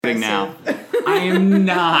Now. I am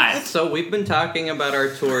not. So we've been talking about our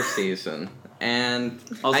tour season, and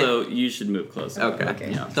also you should move closer. Okay.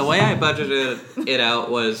 Yeah. The way I budgeted it out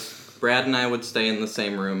was Brad and I would stay in the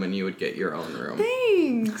same room, and you would get your own room.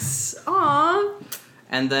 Thanks. Aw.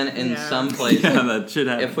 And then in some places, that should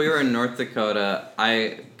happen. if we were in North Dakota,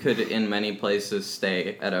 I could in many places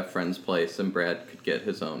stay at a friend's place, and Brad could get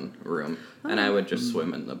his own room, and I would just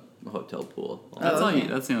swim in the hotel pool. That's all.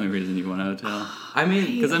 That's the only reason you want a hotel. I mean,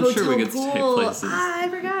 because I'm sure we could stay places. I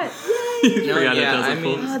forgot. Yay! No, yeah, I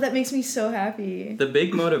mean, oh, that makes me so happy. the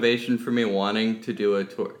big motivation for me wanting to do a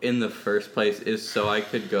tour in the first place is so I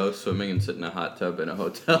could go swimming and sit in a hot tub in a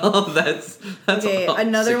hotel. that's okay. all.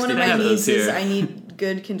 Another one of my 69 needs is here. I need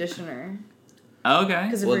good conditioner. Okay.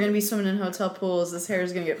 Because if Well- we're gonna be swimming in hotel pools, this hair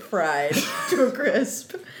is gonna get fried to a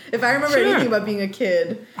crisp. If I remember anything about being a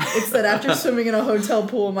kid, it's that after swimming in a hotel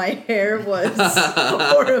pool, my hair was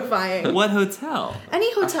horrifying. What hotel?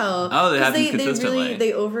 Any hotel. Oh, they 'cause happen consistently.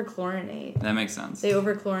 they over chlorinate. That makes sense. They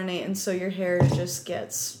over chlorinate, and so your hair just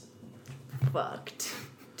gets fucked.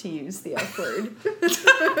 To use the F word.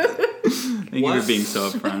 Thank you for being so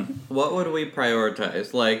upfront. What would we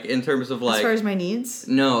prioritize? Like, in terms of, like... As far as my needs?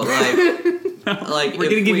 No, like We're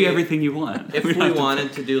gonna give you everything you want. If we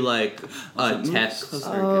wanted to do, like, a test...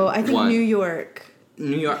 Oh, I think one. New York.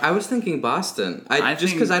 New York. I was thinking Boston. I just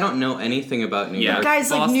think- because I don't know anything about New Yeah. York. Guys,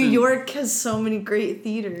 like, New Boston- York has so many great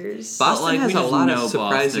theaters. Boston like, has we a just lot know of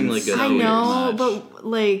surprisingly Boston good so I theaters. know, much. but,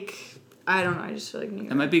 like, I don't know. I just feel like New York.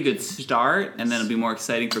 That might be a good start, and then it'll be more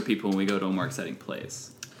exciting for people when we go to a more exciting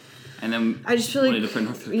place. And then I just feel we'll need like, to put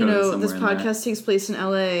North Dakota you know, somewhere this in there. podcast takes place in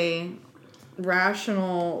LA.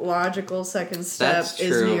 Rational, logical second step That's is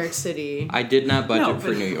true. New York City. I did not budget No, for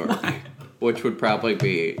but New York, why? which would probably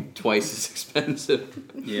be twice as expensive.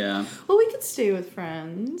 Yeah. Well, we could stay with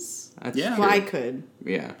friends. That's Yeah. true. Well, I could.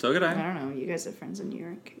 Yeah. So could I I. don't know. You guys have friends in New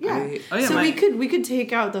York. Yeah. I- yeah, so my- we could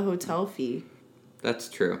take out the hotel fee. That's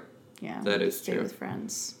true. Yeah. That we could is stay true. with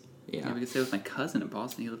friends. Yeah, Yeah. we could stay with my cousin in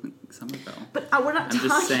Boston. He lives in Somerville. But we're not I'm just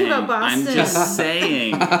talking saying. about Boston. I'm just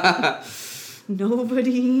saying.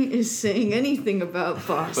 Nobody is saying anything about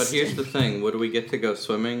Boston. But here's the thing: would we get to go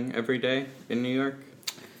swimming every day in New York?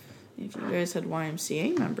 If you guys had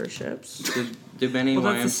YMCA memberships. Do many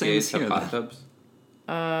Well, that's the same YMCA's as have here, hot though. tubs?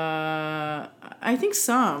 I think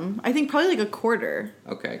some. I think probably like a quarter.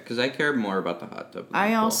 Okay, because I care more about the hot tub. than I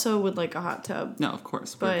the pool. also would like a hot tub. No, of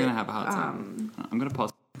course. But, We're gonna have a hot tub. I'm gonna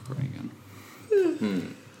pause recording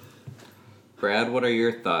again. Brad, what are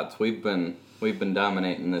your thoughts? We've been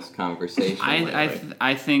dominating this conversation. lately.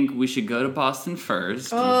 I think we should go to Boston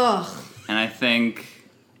first, Ugh. and I think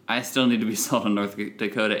I still need to be sold on North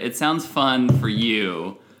Dakota. It sounds fun for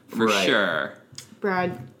you, for Right. sure.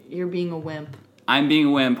 Brad, you're being a wimp. I'm being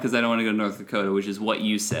a wimp because I don't want to go to North Dakota, which is what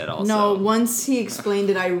you said also. No, once he explained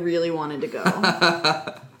it, I really wanted to go.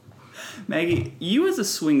 Maggie, you as a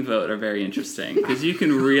swing vote are very interesting because you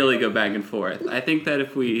can really go back and forth. I think that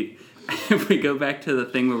if we go back to the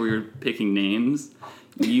thing where we were picking names,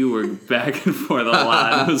 you were back and forth a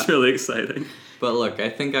lot. It was really exciting. But look, I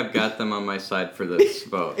think I've got them on my side for this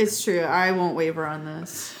vote. It's true. I won't waver on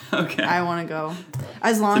this. Okay. I want to go.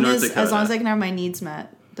 As long North as Dakota. I can have my needs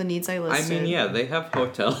met. The needs I I listed. mean, yeah, they have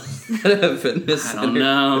hotels that have fitness I don't centers.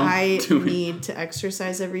 know. I Do we- need to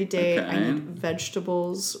exercise every day. I Okay. need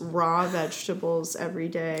vegetables, raw vegetables every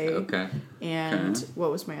day. Okay. And Okay.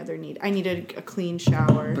 what was my other need? I needed a clean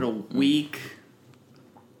shower. But a week.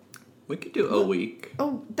 We could do a week.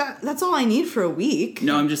 Oh, that's all I need for a week.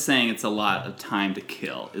 No, I'm just saying it's a lot of time to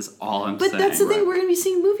kill. Is all I'm But saying. that's the thing. We're gonna be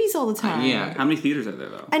seeing movies all the time. Yeah. How many theaters are there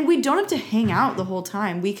though? And we don't have to hang out the whole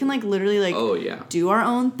time. We can like literally like Oh, yeah. do our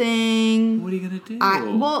own thing. What are you gonna do?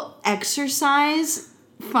 Well, exercise,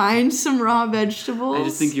 find some raw vegetables. I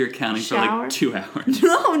just think you're accounting for shower. like 2 hours.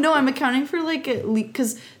 No, I'm accounting for like at least,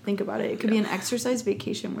 because think about it. It could be an exercise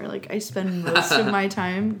vacation where like I spend most of my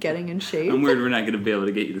time getting in shape. I'm worried we're not going to be able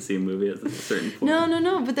to get you to see a movie at a certain point.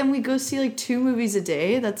 No. But then we go see like 2 movies a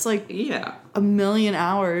day. That's like Yeah. a million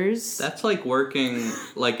hours. That's like working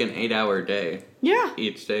like an 8-hour day Yeah.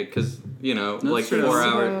 each day because, you know, That's like true. 4 That's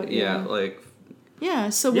hours. about- Yeah, yeah. like. Yeah.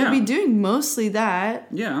 So Yeah. we'll be doing mostly that.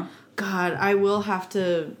 Yeah. God, I will have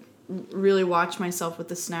to really watch myself with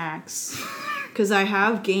the snacks. Because I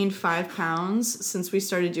have gained 5 pounds since we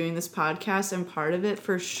started doing this podcast, and part of it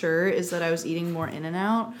for sure is that I was eating more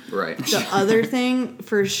In-N-Out. Right. The other thing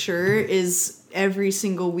for sure is every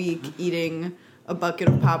single week eating a bucket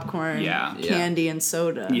of popcorn, Yeah. candy, and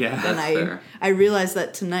soda. Yeah, and that's fair. I realized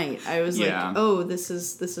that tonight. I was Yeah. like, oh, this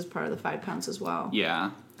is part of the 5 pounds as well.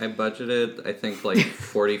 Yeah. I budgeted, I think, like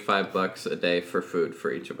 $45 a day for food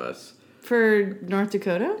for each of us. For North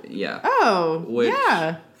Dakota? Yeah. Oh, Which-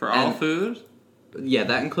 yeah. For all And- food? Yeah,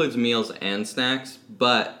 that includes meals and snacks,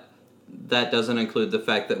 but that doesn't include the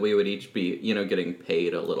fact that we would each be, getting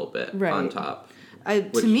paid a little bit Right. on top. To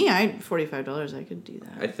Which- me, $45, I could do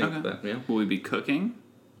that. I think Okay. that, yeah. Will we be cooking?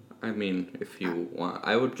 I mean, if you want,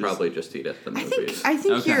 I would probably just eat at the movies. I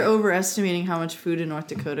think Okay. you're overestimating how much food in North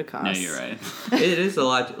Dakota costs. No, you're right. It is a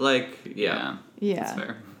lot, Yeah. Yeah. That's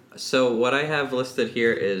fair. So what I have listed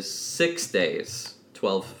here is 6 days,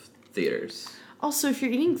 12 theaters. Also, if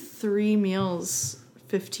you're eating 3 meals,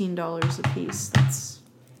 $15 a piece, that's...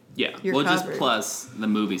 Yeah. You're well, just covered. plus the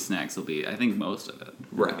movie snacks will be, I think, most of it.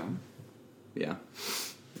 Right. Yeah.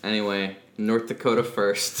 Anyway, North Dakota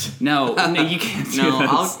first. No, you can't do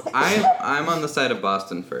No, this. I'm on the side of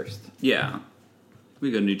Boston first. Yeah.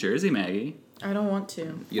 We go to New Jersey, Maggie. I don't want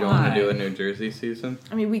to. You don't want Why? to do a New Jersey season?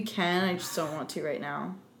 I mean, we can, I just don't want to right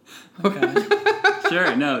now. Okay.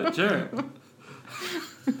 Sure, no, sure.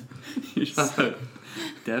 You're so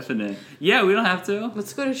definite. Yeah, we don't have to.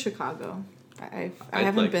 Let's go to Chicago. I I'd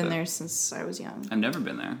haven't like been that. there since I was young. I've never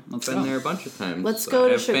been there. Let's Been go. there a bunch of times. Let's I go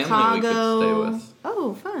to have family Chicago. we could stay with.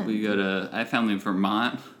 Oh, fun. We go to, I have family in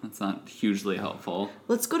Vermont. That's not hugely helpful.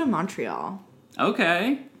 Let's go to Montreal.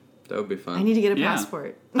 Okay. That would be fun. I need to get a Yeah.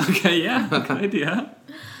 passport. Okay, yeah. Good idea.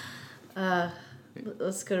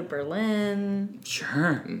 Let's go to Berlin.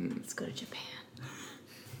 Sure. Let's go to Japan.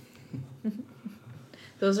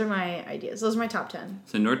 Those are my ideas. Those are my top 10.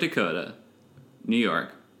 So North Dakota, New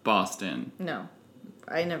York, Boston. No.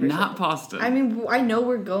 I never Not said- Boston. I mean, I know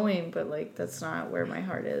we're going, but, that's not where my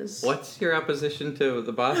heart is. What's your opposition to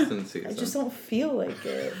the Boston season? I just don't feel like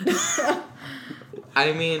it.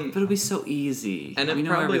 I mean, But it'll be so easy. and it we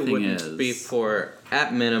know probably everything wouldn't is. be for,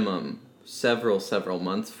 at minimum, several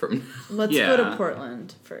months from now. Let's go to Yeah.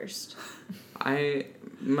 Portland first. My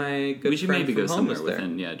good We should friend maybe from go home somewhere is there.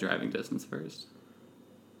 within, driving distance first.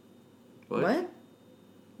 What?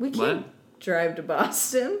 We What? can't drive to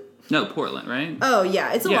Boston. No, Portland, right? Oh,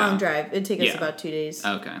 yeah. It's a Yeah. long drive. It'd take us Yeah. about 2 days.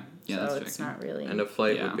 Okay. Yeah, so that's it's tricky. not really... And a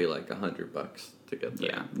flight Yeah. would be like $100 to get there.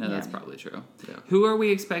 Yeah, no, that's Yeah. probably true. Yeah. Who are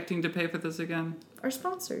we expecting to pay for this again? Our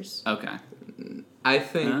sponsors. Okay. I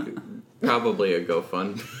think probably a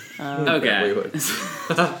GoFundMe. Okay. We would.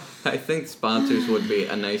 I think sponsors would be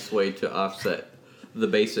a nice way to offset the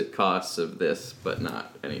basic costs of this, but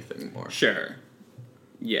not anything more. Sure.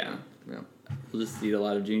 Yeah. Yeah. We'll just eat a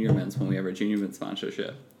lot of Junior Mints when we have our Junior Mint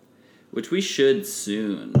sponsorship. Which we should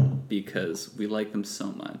soon, because we like them so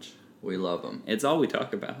much. We love them. It's all we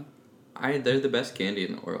talk about. They're the best candy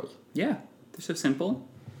in the world. Yeah. They're so simple.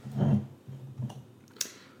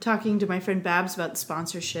 Talking to my friend Babs about the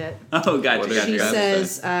sponsorship. Oh, gotcha, What did gotcha. She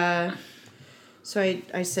Babs gotcha. says, so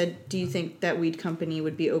I said, do you think that weed company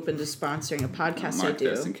would be open to sponsoring a podcast I Mark do?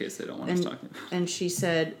 this in case they don't want us And, talking about. and she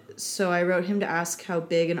said, so I wrote him to ask how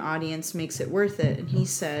big an audience makes it worth it. And he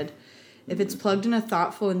said, if it's plugged in a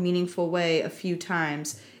thoughtful and meaningful way a few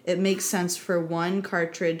times, it makes sense for 1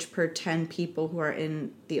 cartridge per 10 people who are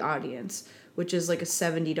in the audience, which is like a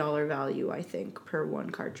 $70 value, I think, per 1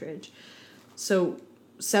 cartridge. So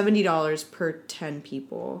 $70 per 10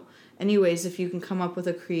 people. Anyways, if you can come up with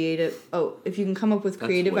creative way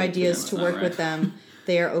too ideas to much, work right. with them,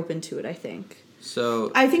 they are open to it, I think.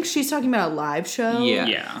 So, I think she's talking about a live show.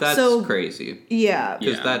 Yeah. that's So- crazy. Yeah.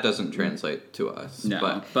 Because Yeah. that doesn't translate to us.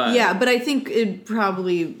 No, But Yeah, but I think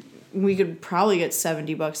we could probably get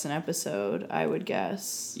 $70 an episode, I would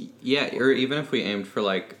guess. yeah, or even if we aimed for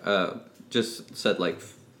just said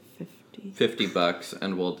 $50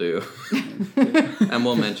 and we'll do, and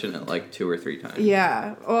we'll mention it 2 or 3 times.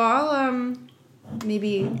 Yeah. Well,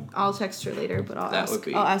 I'll text her later, but That would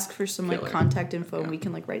be I'll ask for some killer. contact info and Yeah. we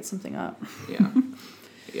can write something up. Yeah.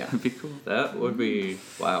 Yeah. That'd be cool. That would be,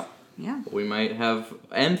 wow. Yeah. We might have,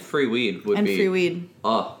 and free weed would And be. free weed.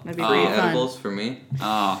 Oh, That'd be free really fun. edibles for me.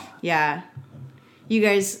 Oh, Yeah. You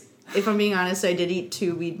guys, if I'm being honest, I did eat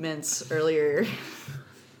 2 weed mints earlier.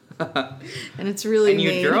 And it's really And you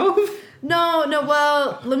made- drove? No,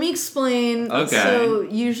 well, let me explain. Okay. So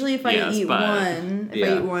usually if I Yes, eat but- I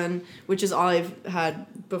Yeah. eat one, which is all I've had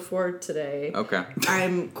before today, Okay.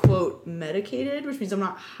 I'm, quote, medicated, which means I'm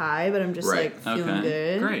not high, but I'm just, Right. feeling okay.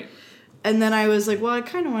 good. Great. And then I was like, well, I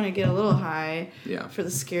kind of want to get a little high Yeah. for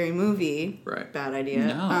the scary movie. Right. Bad idea.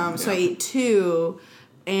 No. So I Yeah. ate 2,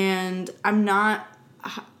 and I'm not...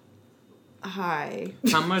 high.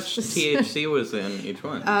 How much THC was in each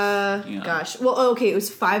one? Gosh. Well, okay, it was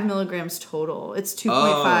 5 milligrams total. It's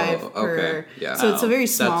 2.5 per. Okay. Yeah. So it's a very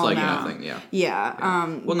small That's like amount. nothing, yeah. Yeah.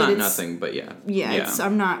 Well, but not it's- nothing, but yeah. Yeah, Yeah.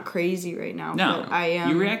 I'm not crazy right now. No, But I am.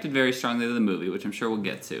 you reacted very strongly to the movie, which I'm sure we'll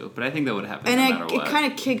get to. But I think that would happen and no matter it what.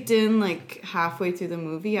 kind of kicked in like halfway through the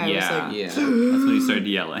movie. I was like, Yeah. That's when you started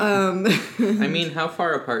yelling. I mean, how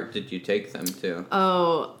far apart did you take them to?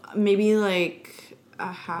 oh, maybe like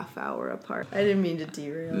a half hour apart. I didn't mean to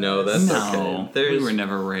derail. No, this that's no, okay. we were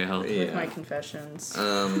never railed. Yeah. with my confessions.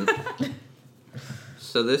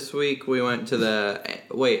 So this week we went to the...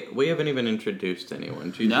 Wait, we haven't even introduced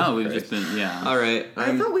anyone. Jesus No, we've Christ. just been, yeah. All right.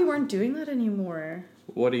 I thought we weren't doing that anymore.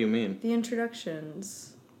 What do you mean? The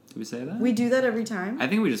introductions. Did we say that? We do that every time. I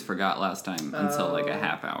think we just forgot last time until like a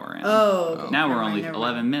half hour in. Oh, okay. Now we're Never only mind,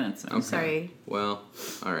 11 minutes in. Okay. Sorry. Well,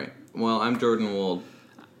 all right. Well, I'm Jordan Wold.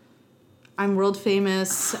 I'm world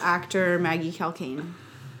famous actor Maggie Calcane.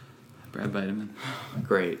 Brad Vitamin.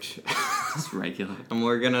 Great. Just regular. And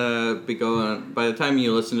we're gonna be going... By the time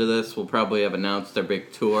you listen to this, we'll probably have announced our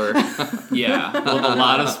big tour. Yeah, we'll have a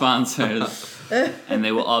lot of sponsors. And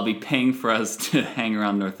they will all be paying for us to hang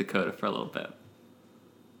around North Dakota for a little bit.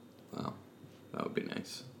 Wow. That would be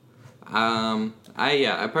nice.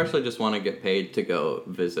 I partially just want to get paid to go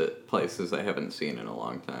visit places I haven't seen in a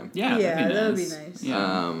long time. Yeah, that would be nice.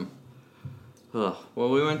 Yeah. Well,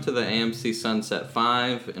 we went to the AMC Sunset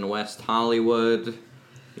 5 in West Hollywood.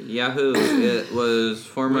 Yahoo! It was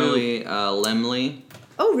formerly Lemley.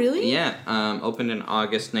 Oh, really? Yeah, opened in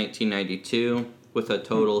August 1992 with a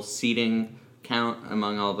total seating count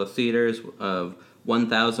among all the theaters of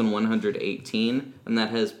 1,118, and that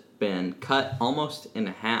has been cut almost in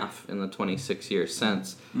half in the 26 years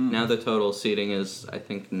since. Now the total seating is, I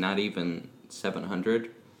think, not even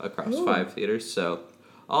 700 across 5 theaters, so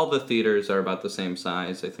all the theaters are about the same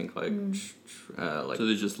size. I think like So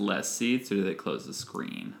there's just less seats, or do they close the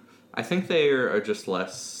screen? I think there are just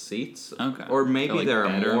less seats. Okay. Or maybe So, like, there are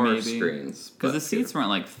better, more maybe? screens. Because but the seats weren't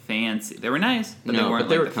like fancy. They were nice, but No, they weren't but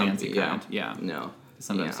they like were the fancy comfy, yeah. kind. Yeah. No.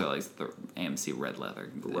 Sometimes Yeah. they're like the AMC red leather.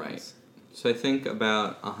 things. Right. So I think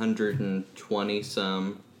about 120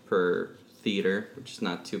 some per theater, which is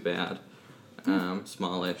not too bad.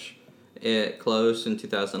 Smallish. It closed in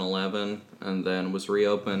 2011 and then was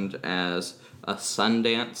reopened as a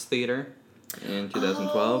Sundance theater in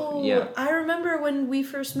 2012. Oh, Yeah. I remember when we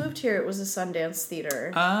first moved here, it was a Sundance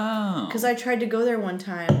theater. Oh. Because I tried to go there one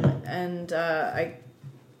time, and I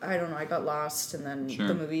don't know, I got lost, and then Sure.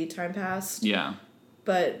 the movie time passed. Yeah.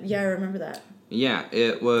 But yeah, I remember that. Yeah,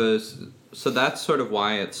 it was. So that's sort of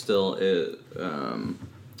why it still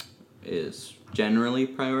is generally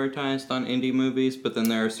prioritized on indie movies. But then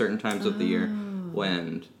there are certain times of the year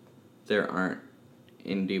when there aren't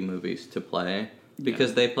indie movies to play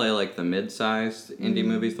because they play like the mid-sized indie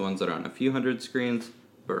movies, the ones that are on a few hundred screens.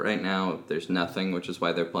 But right now there's nothing, which is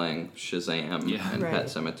why they're playing Shazam and Right. Pet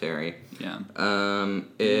Sematary. Yeah.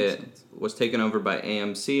 It was taken over by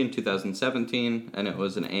AMC in 2017, and it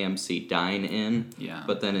was an AMC dine-in. Yeah.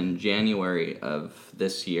 But then in January of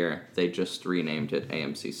this year, they just renamed it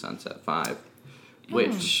AMC Sunset 5, which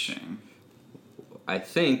Interesting. I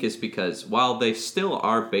think is because while they still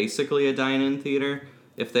are basically a dine-in theater,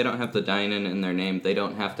 if they don't have the dine-in in their name, they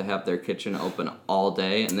don't have to have their kitchen open all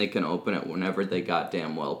day, and they can open it whenever they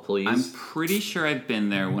goddamn well please. I'm pretty sure I've been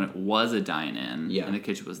there when it was a dine-in Yeah. and the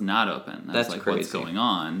kitchen was not open. That's like crazy. what's going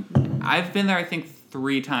on. I've been there I think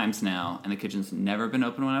 3 times now, and the kitchen's never been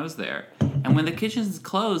open when I was there. And when the kitchen's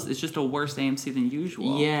closed, it's just a worse AMC than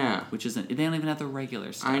usual. Yeah. Which isn't. They don't even have the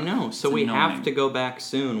regular stuff. I know, so It's we annoying. have to go back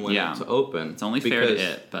soon when Yeah. it's open. It's only fair to because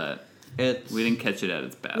it, but It's we didn't catch it at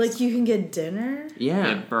its best. Like, you can get dinner? They yeah,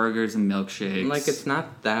 have burgers and milkshakes. like it's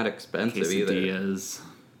not that expensive either. quesadillas.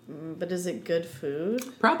 But is it good food?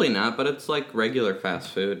 Probably not, but it's like regular fast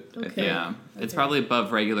food. I Okay. think. Yeah, it's Okay. probably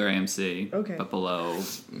above regular AMC, Okay. but below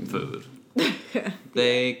food.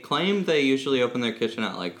 They claim they usually open their kitchen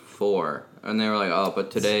at like 4, and they were like, "Oh, but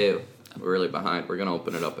today we're really behind. We're gonna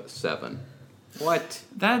open it up at 7." What?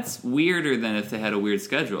 That's weirder than if they had a weird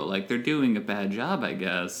schedule. Like, they're doing a bad job, I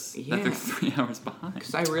guess, that Yeah. they're 3 hours behind.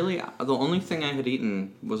 Because the only thing I had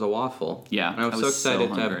eaten was a waffle. Yeah, and I was so excited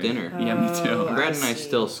to have hungry. dinner. Yeah, me too. Oh, Brad I and I see.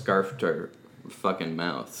 still scarfed our fucking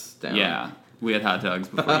mouths down. Yeah, we had hot dogs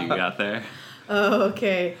before you got there. Oh,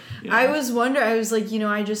 okay. Yeah. I was wondering, I was like,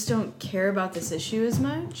 I just don't care about this issue as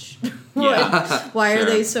much. Yeah, Why are sure.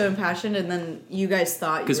 they so impassioned? And then you guys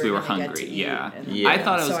thought you Because we were gonna get hungry, to eat, yeah. and- Yeah. I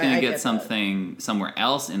thought I was So going to I get that. something somewhere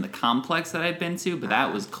else in the complex that I'd been to, but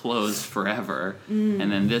that was closed forever. And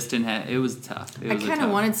then this didn't have... It was tough. It I was a kind of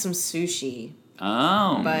tough- wanted some sushi,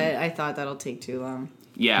 Oh. but I thought that'll take too long.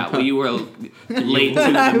 Yeah, well, you were late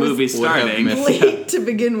to the movie starting. missed- Late to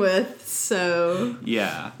begin with, so.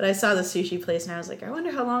 Yeah, But I saw the sushi place and I was like, I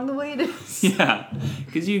wonder how long the wait is. yeah,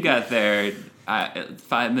 because you got there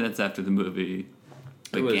 5 minutes after the movie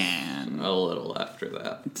It was began. a little after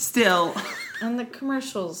that. Still, And the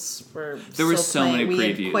commercials were. There were still so many playing. We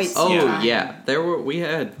had previews. quite some Oh time. yeah, we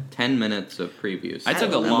had 10 minutes of previews. I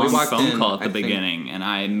took a And we long walked phone in, call at the I think, beginning, and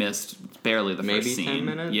I missed barely the maybe first scene. 10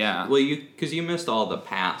 minutes. Yeah. Well, because you missed all the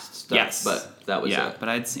past stuff. Yes. But that was yeah, it. but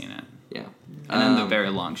I'd seen it. Yeah. And then the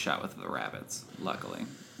very long shot with the rabbits, luckily,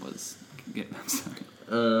 was. I'm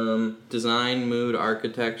sorry. Design, mood,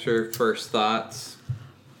 architecture, first thoughts.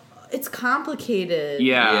 It's complicated.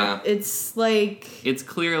 Yeah. It's like. It's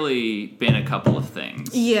clearly been a couple of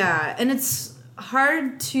things. Yeah, and it's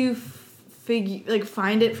hard to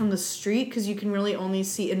find it from the street because you can really only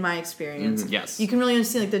see, in my experience, Yes. you can really only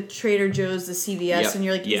see like the Trader Joe's, the CVS, Yep. and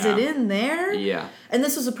you're like, is Yeah. it in there? Yeah. And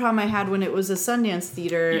this was a problem I had when it was a Sundance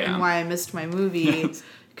theater Yeah. and why I missed my movie.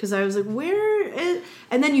 Because I was like, where is...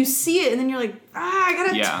 And then you see it and then you're like, I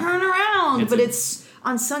gotta Yeah. turn around. It's It's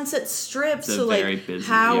on Sunset Strip, It's a so like, very busy-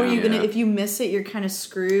 how are you yeah. gonna... If you miss it, you're kind of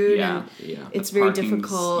screwed. Yeah. And Yeah. it's The very parking's-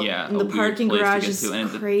 difficult. Yeah, and a the weird parking place to garage get is to, and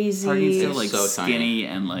the crazy. Parking's so It's like so tiny. skinny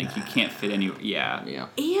and like you can't fit anywhere. Yeah. Yeah.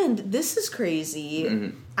 And this is crazy.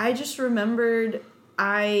 Mm-hmm. I just remembered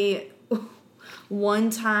one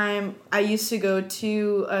time I used to go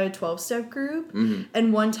to a 12-step group, Mm-hmm.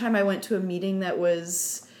 and one time I went to a meeting that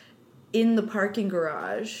was in the parking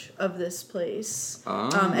garage of this place. Oh.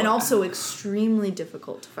 And also extremely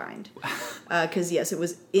difficult to find. Because, yes, it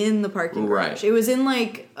was in the parking garage. Right. It was in,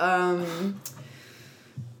 like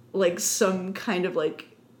some kind of, like,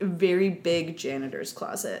 very big janitor's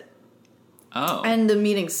closet. Oh. And the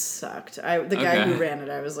meeting sucked. The guy who Okay. ran it,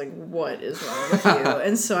 I was like, what is wrong with you?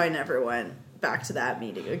 And so I never went back to that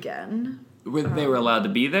meeting again. They were allowed to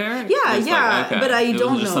be there? Yeah, It's yeah, like, okay. but I It was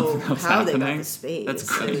don't just know something that was how they got happening. the space. That's It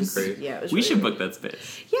crazy. was- Crazy. Yeah, it was We really should weird. book that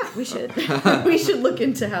space. Yeah, we should. We should look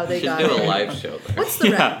into how they Should got do it. a live show there. What's the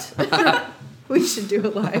Yeah. rent? We should do a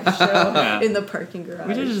live show Yeah. in the parking garage.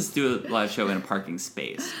 We should just do a live show in a parking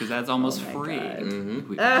space because that's almost Oh my free God. if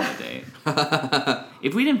we validate.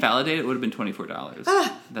 If we didn't validate, it would have been $24.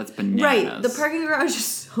 That's bananas. Right, the parking garage is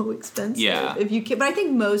so expensive. Yeah. If you can, but I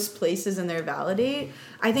think most places in there validate.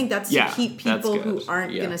 I think that's Yeah, to keep that's people who good.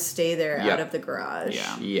 aren't Yeah. gonna stay there Yeah. out of the garage.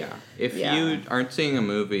 Yeah. Yeah. If Yeah. you aren't seeing a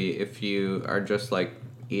movie, if you are just like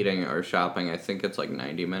eating or shopping, I think it's like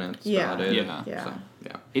 90 minutes. Yeah. Validated. Yeah. Yeah. So,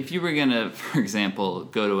 yeah. If you were gonna, for example,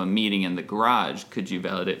 go to a meeting in the garage, could you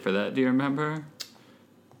validate for that? Do you remember?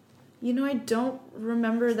 You know, I don't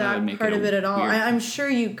remember That would that make part it of it at all. weird. I'm sure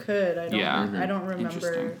you could. I don't. Yeah. I don't remember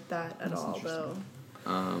Interesting. that at That's all, interesting.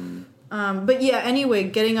 though. But yeah. Anyway,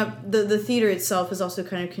 getting up the theater itself is also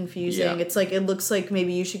kind of confusing. Yeah. It's like it looks like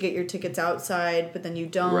maybe you should get your tickets outside, but then you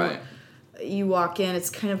don't. Right. You walk in. It's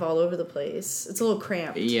kind of all over the place. It's a little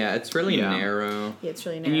cramped. Yeah, it's really Yeah. narrow. Yeah, it's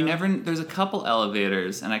really narrow. And you never, there's a couple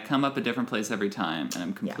elevators, and I come up a different place every time, and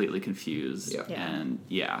I'm completely confused. Yeah. Yeah. And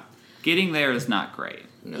yeah, getting there is not great.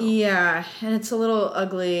 No. Yeah, and it's a little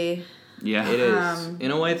ugly. Yeah. It is in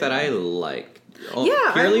a way that I like. Yeah,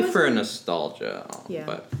 I purely for wasn't- nostalgia. Yeah.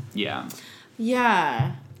 But Yeah.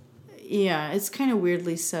 Yeah. Yeah, it's kind of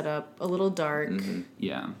weirdly set up, a little dark.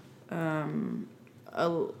 Yeah. And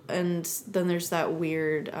then there's that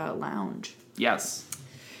weird lounge Yes.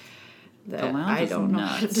 that lounge I is don't know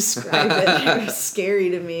how to nuts. describe it. It was scary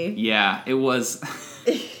to me. Yeah. It was.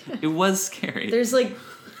 It was scary. There's like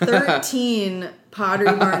 13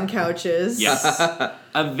 Pottery Barn couches. Yes.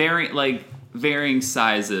 A varying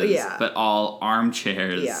sizes, Yeah. but all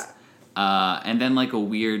armchairs. Yeah. And then like a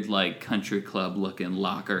weird like country club looking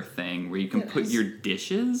locker thing where you can put your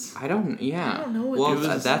dishes. I don't. Yeah. I don't know what well,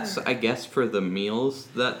 those that's are. I guess for the meals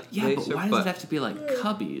that. Yeah, they but serve, why does it have to be like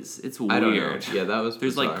cubbies? It's weird. I don't know. Yeah, that was.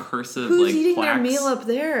 There's like bizarre. cursive Who's like eating plaques. their meal up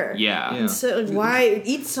there? Yeah. Yeah. So like, why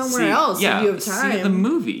eat somewhere See- else yeah, if you have time? See the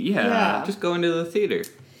movie. Yeah. Yeah. Just go into the theater.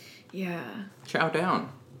 Yeah. Chow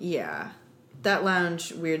down. Yeah. That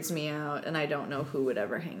lounge weirds me out, and I don't know who would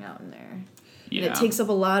ever hang out in there. Yeah. And it takes up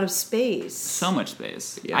a lot of space. so much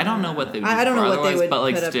space. Yeah. I don't know what they would I don't know what they otherwise, would but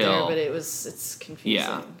like put still. up there, but it's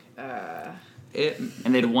confusing. It.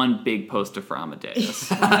 And they had one big poster for Amadeus.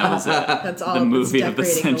 And that was it. That's all the that's movie of the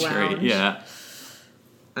decorating the century. lounge. Yeah.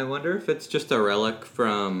 I wonder if it's just a relic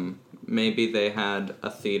from maybe they had a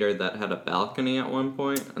theater that had a balcony at one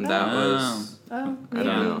point, and that was. Oh, I maybe.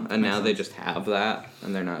 don't know. And now Makes they just have that,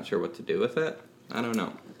 and they're not sure what to do with it. I don't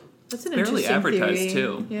know. That's an Barely interesting advertised, theory.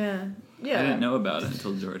 too. Yeah. Yeah. I didn't know about it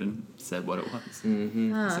until Jordan said what it was.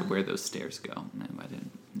 Mm-hmm. Huh. So where those stairs go. No, I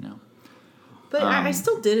didn't know. But I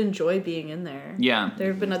still did enjoy being in there. Yeah. There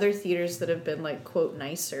have been other theaters that have been, like, quote,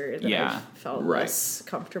 nicer that Yeah. I felt Right. less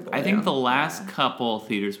comfortable I in. think the last couple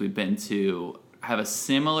theaters we've been to have a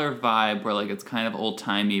similar vibe where like it's kind of old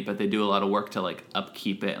timey, but they do a lot of work to like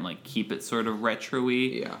upkeep it and like keep it sort of retro-y.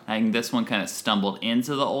 Yeah. I think this one kind of stumbled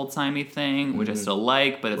into the old timey thing, which I still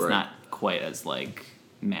like, but it's Right. not quite as like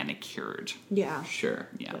manicured. Yeah. Sure.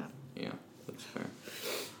 Yeah. Yeah, that's fair.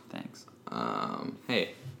 Thanks.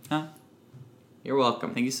 Hey, Huh? you're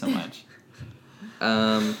welcome. Thank you so much.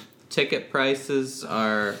 Ticket prices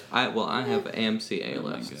are I have AMC A Oh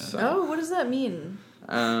my list. God. So, Oh, what does that mean?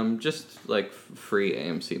 just like free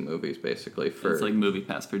AMC movies basically for It's like Movie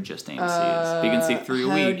Pass for just AMCs. You can see 3 a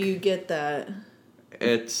How week. do you get that?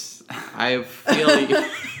 it's I feel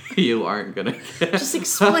you aren't gonna get Just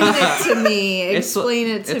explain it to me. Explain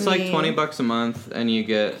it to me. It's like $20 a month and you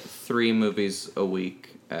get 3 movies a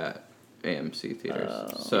week at AMC theaters.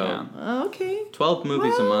 So Yeah. Oh, okay. 12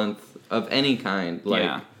 movies a Well- month of any kind. Like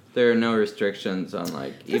Yeah. there are no restrictions on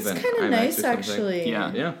like That's even kind of IMAX nice, or something. actually.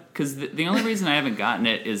 Yeah. Yeah. Because the only reason I haven't gotten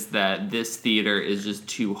it is that this theater is just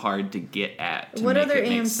too hard to get at. To What make other it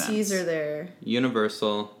make AMCs sense. are there?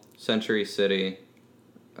 Universal, Century City,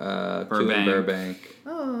 2 in Burbank. Burbank.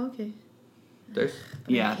 Oh, okay. There's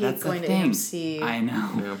Yeah, I hate that's going the to thing. AMC. I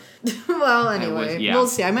know. yeah. Well, anyway, yeah. we'll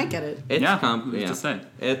see. I might get it. It's Yeah, comp- who's yeah. to say?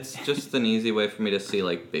 It's just an easy way for me to see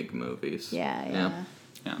like big movies. Yeah.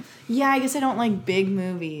 Yeah, I guess I don't like big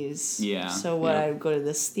movies. Yeah, So what? yeah. I would go to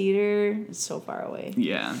this theater. It's so far away.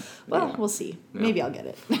 Yeah. Well, Yeah. we'll see. Yeah. Maybe I'll get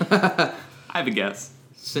it. I have a guess.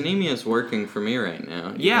 Cinemia's working for me right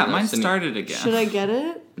now. Yeah, even though mine started again. Should I get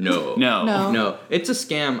it? No. No. No. No, it's a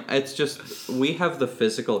scam. It's just we have the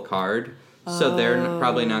physical card, so they're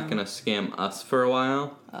probably not going to scam us for a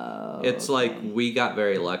while. It's like we got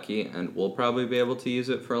very lucky, and we'll probably be able to use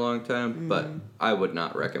it for a long time. But I would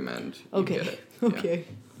not recommend you get Okay. it. Yeah. Okay.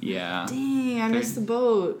 Yeah. Dang, I missed the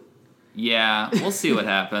boat. Yeah, we'll see what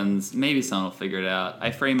happens. Maybe someone will figure it out. I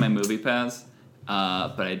framed my movie pass,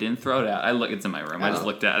 but I didn't throw it out. It's in my room. I just Oh.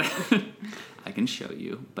 looked at it. I can show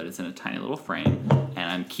you, but it's in a tiny little frame,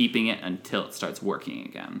 and I'm keeping it until it starts working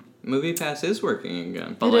again. Movie Pass is working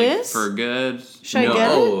again. But It like is? for good, Should no, I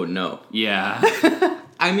get it? oh no. yeah,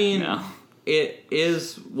 I mean, no, it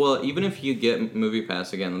is. Well, even if you get Movie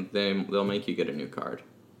Pass again, they'll make you get a new card.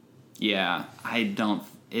 yeah. I don't.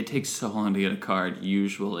 It takes so long to get a card.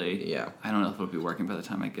 Usually, Yeah. I don't know if it'll be working by the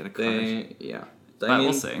time I get a card. Yeah. But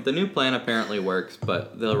we'll see. The new plan apparently works,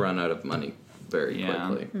 but they'll run out of money very Yeah,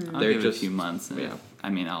 quickly. I'll They're give just it a few months. And yeah. I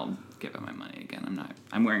mean, I'll give it my money again.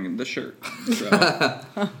 I'm wearing the shirt. So,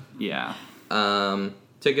 yeah.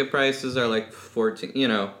 Ticket prices are like 14. You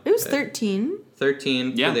know, It was 13.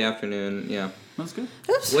 13 Yeah. for the afternoon. Yeah. That's good.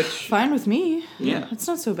 That's Which- fine with me. Yeah. It's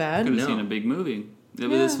not so bad. Could have No. seen a big movie.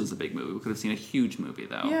 Maybe this was a big movie. We could have seen a huge movie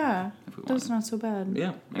though. Yeah. If we That's wanted. not so bad.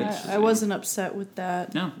 Yeah. It's, I wasn't upset with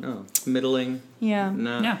that. No. no, middling. Yeah.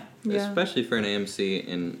 No. Yeah. Yeah. Especially for an AMC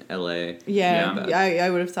in LA. Yeah, Yeah. I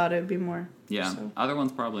would have thought it'd be more. Yeah. So. Other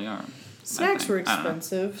ones probably are. Snacks were I don't know.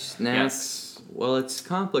 expensive. Snacks. Well, it's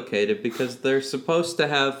complicated because they're supposed to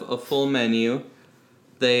have a full menu.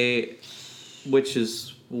 Which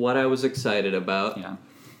is what I was excited about. Yeah.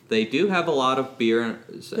 They do have a lot of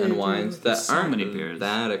beers They and do. wines that So aren't many beers.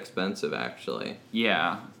 that expensive, actually.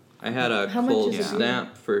 Yeah. I had a How much cold is a beer?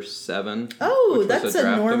 snap for $7. Oh, which was that's a a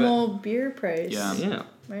draft of it. normal beer price. Yeah. Yeah,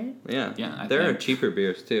 Right? yeah. Yeah, I There are think- cheaper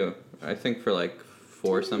beers too. I think for like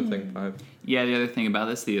 4 something, 5. Yeah. The other thing about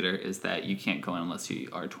this theater is that you can't go in unless you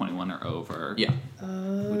are 21 or over. Yeah.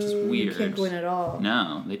 Which is You weird. can't go in at all.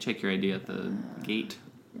 No, they check your ID at the gate.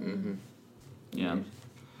 Mm-hmm. Yeah.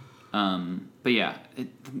 But yeah, the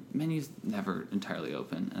menu's never entirely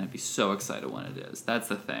open, and I'd be so excited when it is. That's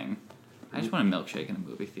the thing. I just want a milkshake in a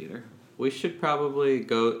movie theater. We should probably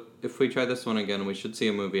go, if we try this one again, we should see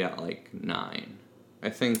a movie at like 9. I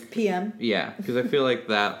think, PM. yeah, because I feel like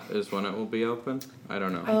that is when it will be open. I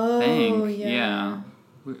don't know. Oh, I think, yeah.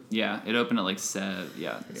 yeah, it opened at like 7,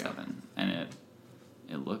 7, and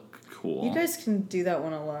it looked cool. You guys can do that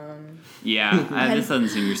one alone. Yeah, this doesn't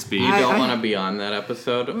seem your speed. You don't I- want to be on that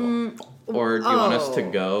episode? Or do you want us to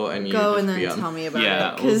oh. go and you Go just and then be on? tell me about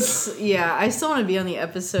Yeah, it. Because, I still want to be on the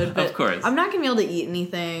episode, but Of course. I'm not going to be able to eat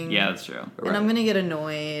anything. Yeah, that's true. And I'm going to get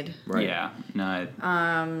annoyed. Right. Yeah, no,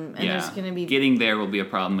 And there's going to be... getting there will be a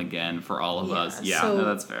problem again for all of Yeah, us. Yeah, so- no,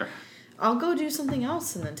 that's fair. I'll go do something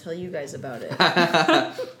else and then tell you guys about it.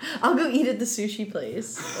 I'll go eat at the sushi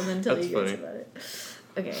place and then tell That's you guys funny. about it.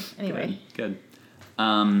 Okay, anyway. Good.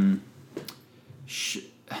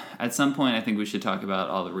 At some point, I think we should talk about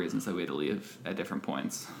all the reasons that we had to leave at different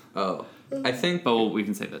points. Oh. I think, But we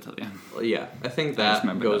can save that till the end. yeah, I think I just that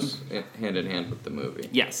remembered goes hand in hand with the movie.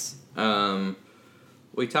 Yes.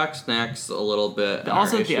 We talked snacks a little bit.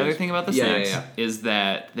 Also, the other thing about the snacks yeah. is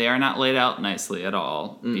that they are not laid out nicely at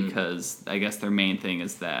all, Mm. because I guess their main thing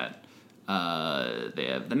is that they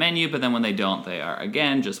have the menu, but then when they don't, they are,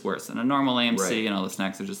 again, just worse than a normal AMC, Right. and all the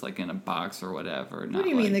snacks are just like in a box or whatever. What do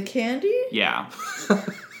you mean, the candy? Yeah.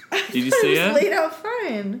 Did you It see was it? laid out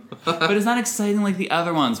fine. But it's not exciting like the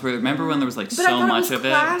other ones, where remember when there was like But so I thought much it was of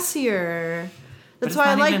it? classier. That's it's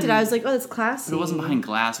why I not liked even- it. I was like, oh, that's classy. But it wasn't behind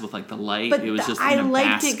glass with like the light. But it was just I in a liked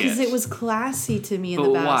basket. it because it was classy to me in But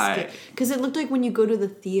the basket. why? Because it looked like when you go to the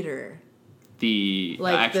theater. the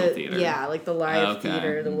Like actual the theater. Yeah, like the live Okay.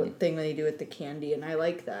 theater, the thing they do with the candy, and I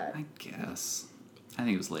like that. I guess. I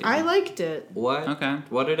think it was later. I liked it. What? Okay.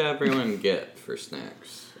 What did everyone get for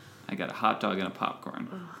snacks? I got a hot dog and a popcorn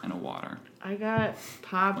and a water. I got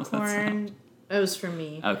popcorn. That was for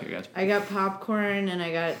me. Okay, gotcha. I got popcorn, and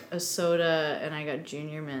I got a soda, and I got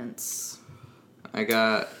Junior Mints. I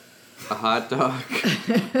got a hot dog.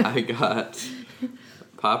 I got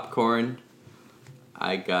popcorn.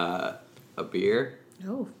 I got a beer.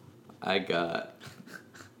 Oh. I got.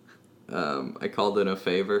 I called in a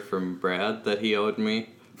favor from Brad that he owed me,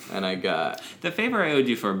 and I got. The favor I owed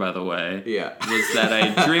you for, by the way, Yeah. was that I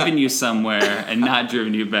had driven you somewhere and not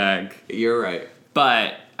driven you back. You're right.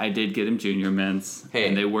 But I did get him Junior Mints, Hey,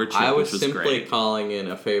 and they were cheap, I was which was simply great. calling in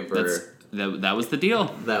a favor That was the deal.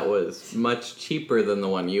 that was much cheaper than the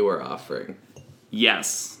one you were offering.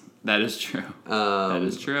 Yes, that is true. That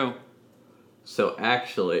is true. So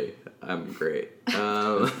actually, I'm great.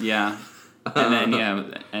 Yeah. And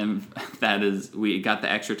then, and that is, we got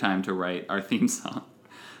the extra time to write our theme song.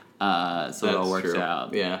 So it all worked true.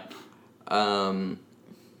 out. Yeah.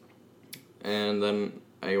 And then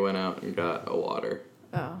I went out and got a water.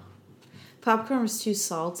 Oh. Popcorn was too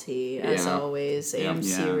salty, as Yeah. always.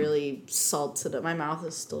 AMC Yeah. really salts it up. My mouth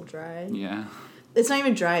is still dry. Yeah. It's not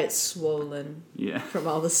even dry, it's swollen Yeah. from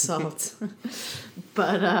all the salt.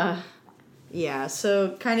 But, yeah,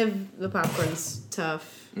 so kind of the popcorn's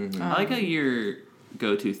tough. Mm-hmm. I like how your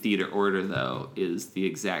go-to theater order, though, is the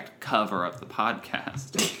exact cover of the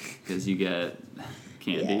podcast. Because you get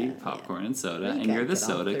candy, Yeah, popcorn, and soda, You and gotta you're the get all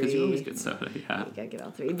soda because you three. always get soda, yeah. I gotta get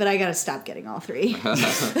all three. But I gotta stop getting all three.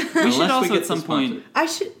 We should also at some point... I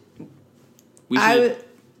should. We I should... would.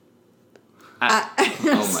 my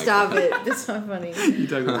Stop God. it. That's not funny.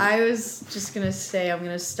 I was just gonna say I'm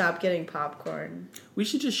gonna stop getting popcorn. We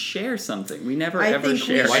should just share something. We never I ever think we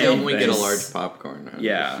share Why don't we get a anything. large popcorn?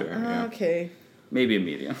 Yeah. Sure, yeah. Okay. Maybe a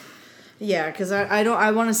medium. Yeah, because I don't.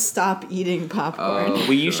 I want to stop eating popcorn. Oh.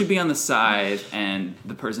 Well, you Sure. should be on the side, and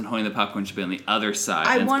the person holding the popcorn should be on the other side,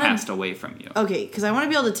 I and it's wanna- passed away from you. Okay, because I want to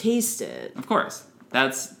be able to taste it. Of course.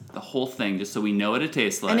 That's the whole thing, just so we know what it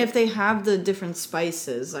tastes like. And if they have the different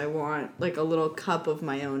spices, I want like a little cup of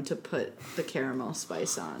my own to put the caramel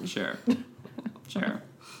spice on. Sure. Sure.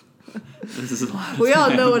 This is a lot of We all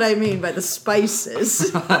time. know what I mean by the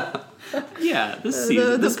spices. Yeah, the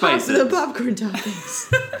season, the spices. The popcorn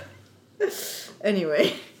toppings.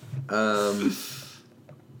 Anyway.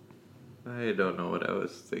 I don't know what I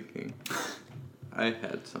was thinking. I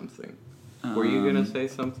had something. Were you gonna say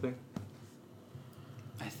something?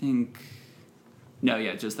 I think... No,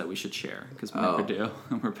 yeah, just that we should share, because we never do,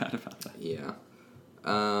 and we're bad about that. Yeah.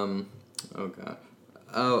 Oh god.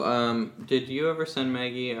 Oh, did you ever send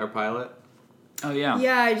Maggie our pilot? Oh, yeah.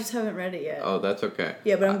 Yeah, I just haven't read it yet. Oh, that's okay.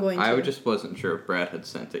 Yeah, but I'm going I to. just wasn't sure if Brad had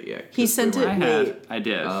sent it yet. 'cause He we sent weren't- I it had. late. I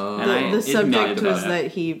did. Oh. And I The subject admitted was about it.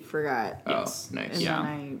 that he forgot. Yes. Oh, nice. And Yeah. then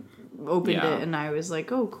I opened Yeah. it and I was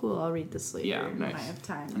like, oh, cool, I'll read this later Yeah, when I nice. have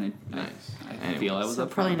time. And Nice. I Anyway. feel I was So upfront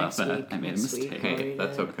probably about next that. week, I made a next week. mistake. Hey, Read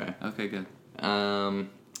that's it. okay. Okay, good.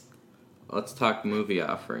 Let's talk movie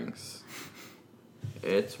offerings.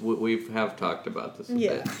 We have talked about this a Yeah.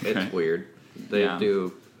 bit. It's Okay. weird. They Yeah.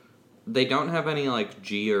 do. They don't have any like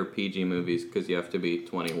G or PG movies because you have to be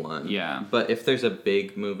 21. Yeah. But if there's a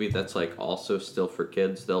big movie that's like also still for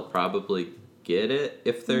kids, they'll probably get it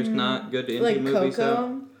if there's not good indie Like movies out.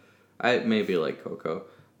 Coco? I maybe like Coco.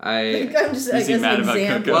 I'm just, You I seem guess, mad an about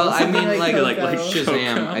example. Coco. Well, I Something mean, like Coco.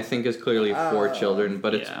 Shazam, Coco. I think is clearly for children,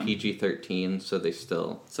 but it's Yeah. PG-13, so they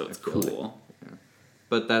still. So it's I feel like- cool.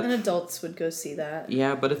 But that's And adults would go see that.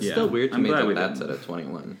 yeah, but it's Yeah. still weird to I'm me glad that we that's didn't. at a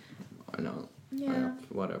 21. I know. Yeah.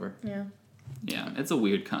 Whatever. Yeah. Yeah, it's a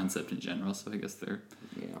weird concept in general, so I guess they're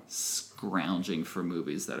Yeah. scrounging for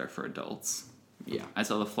movies that are for adults. Yeah. I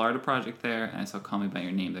saw The Florida Project there, and I saw Call Me By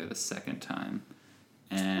Your Name there the second time.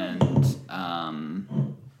 And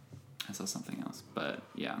I saw something else, but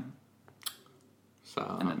yeah.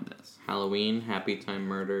 So And then this. Halloween, Happy Time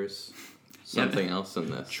Murders, something else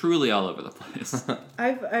in this. Truly all over the place.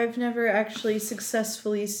 I've never actually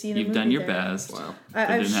successfully seen a movie You've done your there. best. Wow.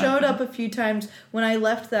 I've didn't showed happen. up a few times. When I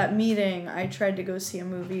left that meeting, I tried to go see a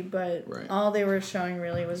movie, but Right. all they were showing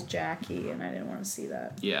really was Jackie, and I didn't want to see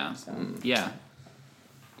that. Yeah. So. Yeah.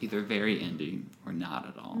 Either very indie or not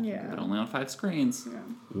at all. Yeah. But only on 5 screens. Yeah.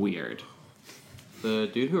 Weird. The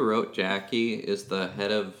dude who wrote Jackie is the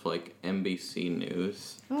head of like NBC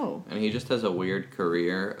News, Oh. and he just has a weird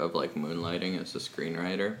career of like moonlighting as a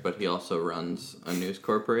screenwriter. But he also runs a news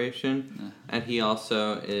corporation, and he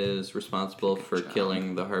also is responsible for job.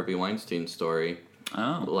 killing the Harvey Weinstein story.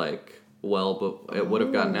 Oh. Like, but it would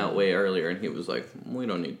have gotten out way earlier, and he was like, "We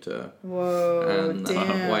don't need to." Whoa. And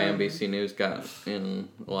damn. why NBC News got in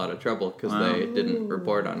a lot of trouble because they didn't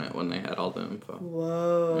report on it when they had all the info.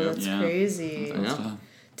 Whoa, Yeah. that's Yeah. crazy. Yeah. So-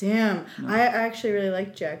 Damn. I actually really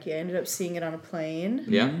liked Jackie. I ended up seeing it on a plane.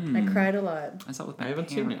 Yeah. I cried a lot. I saw it with my I haven't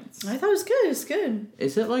seen it. parents. I thought it was good. It's good.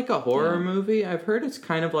 Is it like a horror Yeah. movie? I've heard it's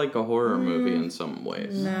kind of like a horror movie in some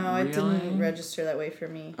ways. No, it didn't Really? register that way for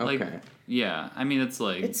me. Okay. Like, yeah. I mean, it's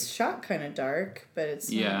like... It's shot kind of dark, but it's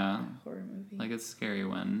not Yeah. a horror movie. Like, it's scary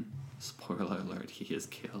when... Spoiler alert, he is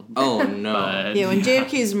killed. Oh no. But, yeah, when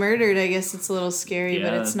JFK's murdered, I guess it's a little scary,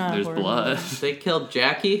 but it's not a There's horror blood. movie. They killed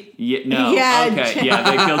Jackie? Yeah, no. Yeah, okay. Yeah,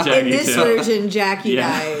 they killed Jackie In this too. version, Jackie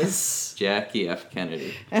Yeah. dies. Jackie F.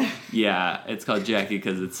 Kennedy. Yeah, it's called Jackie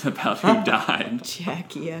because it's about who died.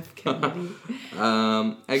 Jackie F. Kennedy.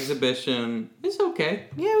 Exhibition is okay.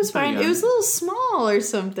 Yeah, it was Pretty fine. good. It was a little small or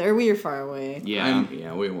something. Or we were far away. Yeah.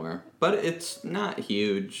 Yeah, we were. But it's not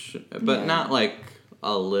huge. But Yeah. not like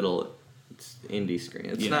a little indie screen.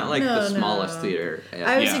 It's Yeah. not like No, the smallest no. theater.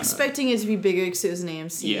 I was Yeah. expecting it to be bigger because it was an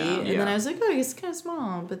AMC. Yeah. And Yeah. then I was like, oh, it's kind of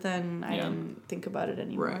small. But then I Yeah. didn't think about it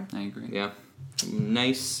anymore. Right. I agree. Yeah.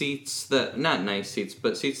 Nice seats that, not nice seats,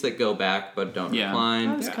 but seats that go back but don't Yeah. recline.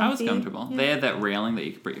 I was Yeah, I was comfy. comfortable. Yeah. They had that railing that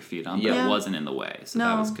you could put your feet on, but Yeah. it wasn't in the way, so that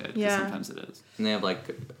No, was good. 'Cause yeah. sometimes it is. And they have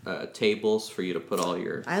like tables for you to put all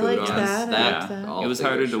your I food liked on. that. I Yeah. liked that. all It was figures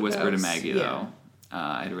harder to should whisper to have. Maggie Yeah. though.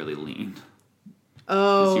 I had to really lean because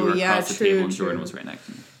Oh, you were yeah, across the true. table and Jordan true. was right next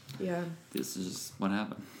to me. Yeah. This is just what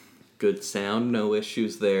happened. Good sound, no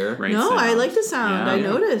issues there. Right No, I sound. like the sound. Yeah. I Yeah.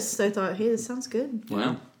 noticed. I thought, hey, this sounds good.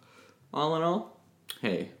 Yeah. All in all,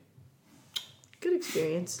 hey, Good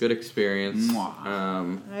experience. good experience.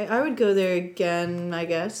 Mwah. I would go there again, I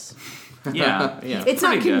guess. Yeah. Yeah. It's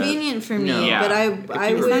not Pretty good. convenient for me, No. Yeah. but I you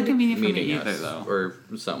I were It's not would. convenient for me meeting either, us though. or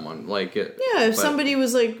someone like it. Yeah, if but- somebody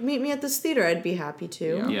was like, meet me at this theater, I'd be happy to.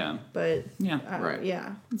 Yeah. Yeah. But Yeah. Right. yeah,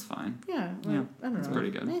 It's fine. yeah, Yeah. I don't It's know.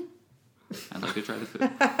 pretty good. Eh. I'd like to try the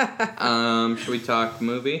food. Should we talk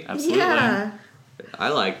movie? Absolutely. Yeah, I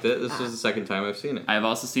liked it. This is the second time I've seen it. I've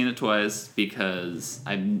also seen it twice because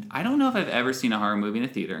I don't know if I've ever seen a horror movie in a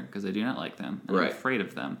theater because I do not like them. And Right. I'm afraid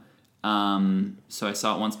of them. So I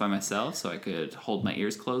saw it once by myself so I could hold my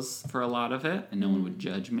ears closed for a lot of it and no one would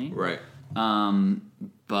judge me. Right.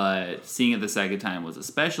 But seeing it the second time was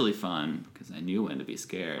especially fun because I knew when to be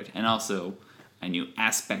scared. And also I knew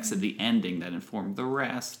aspects of the ending that informed the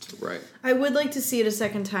rest. Right. I would like to see it a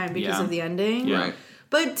second time because Yeah. of the ending. Yeah. Right.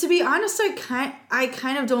 But to be honest, I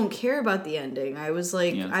kind of don't care about the ending. I was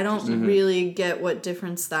like, Yeah, I don't really get what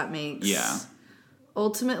difference that makes. Yeah.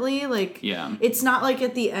 Ultimately, like, Yeah. it's not like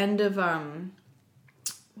at the end of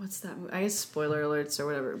what's that? I guess spoiler alerts or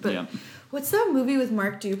whatever. But Yeah. what's that movie with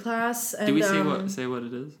Mark Duplass? And, Did we say what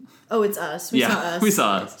it is? Oh, it's Us. We saw Us. we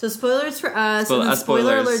saw Us. So spoilers for Us, Spoil- and then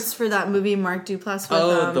spoiler spoilers. alerts for that movie Mark Duplass with.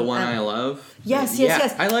 Oh, the one I love. Yes, Yeah,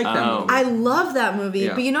 yes. I like that Oh. movie. I love that movie,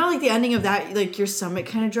 Yeah. but you know, like the ending of that, like your stomach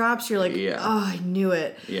kind of drops. You're like, Yeah. oh, I knew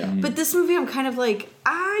it. Yeah. But this movie, I'm kind of like,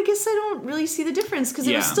 I guess I don't really see the difference because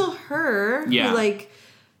it was Yeah. still her Yeah. who like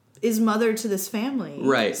is mother to this family.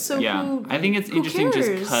 Right. So Yeah, who, I think it's who interesting just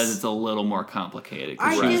cares? because it's a little more complicated. I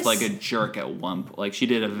Because she was guess- like a jerk at one point. Like she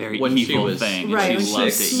did a very When she evil was- thing, and Right, she when she loved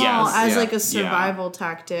was it. small Yes, as Yeah. like a survival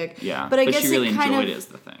tactic. yeah, but I guess she really it kind enjoyed of, it as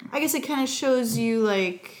the thing. I guess it kind of shows you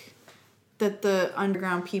like that the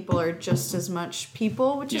underground people are just as much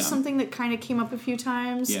people, which is Yeah. something that kind of came up a few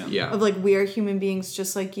times. Yeah. Yeah. Of like we are human beings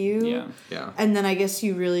just like you. Yeah, Yeah. And then I guess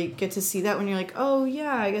you really get to see that when you're like, oh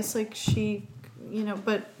yeah, I guess like she, you know,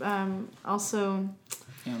 but also,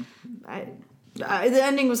 yeah. the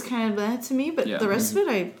ending was kind of that to me, but Yeah. the rest of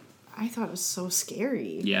it, I thought it was so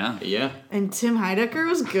scary. Yeah. Yeah. And Tim Heidecker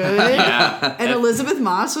was good. Yeah. And Elizabeth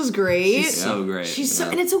Moss was great. She's so great. She's so,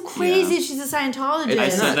 Yeah. and it's so crazy. Yeah. She's a Scientologist. I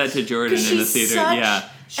It's said nuts. that to Jordan 'Cause in the she's theater. such Yeah. an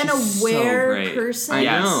She's so aware great. person. I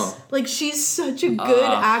Yes. know. Like she's such a good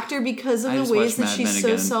actor because of I the just ways watched that Mad she's Men so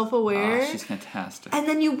again. self-aware. Oh, she's fantastic. And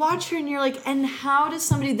then you watch her and you're like, and how does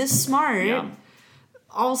somebody this smart Yeah.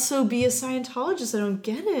 also be a Scientologist? I don't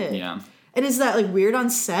get it. Yeah. And is that like weird on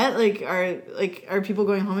set? Are people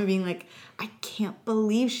going home and being like, I can't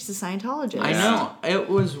believe she's a Scientologist? I know. It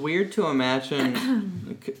was weird to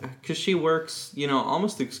imagine because she works,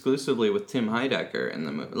 almost exclusively with Tim Heidecker in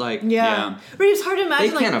the movie. Like, Yeah. But it was hard to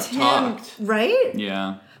imagine They can't like have Tim, talked. right?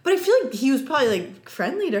 Yeah. But I feel like he was probably like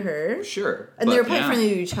friendly to her. sure. And they were but, probably friendly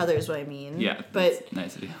to each other is what I mean. Yeah. But that's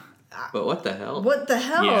nice of you. but what the hell? what the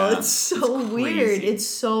hell? Yeah, It's so it's weird. crazy. It's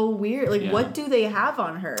so weird. Like Yeah. what do they have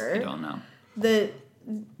on I her? don't know. That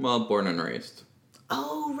Well, born and raised.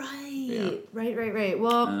 Oh right. Yeah. Right.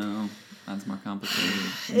 Well, Oh, that's more complicated.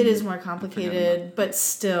 it is more Forget complicated, but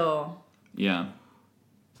still. Yeah.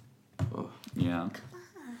 Oh. Yeah.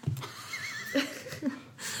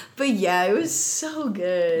 But yeah, it was so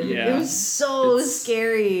good. Yeah. It was so It's-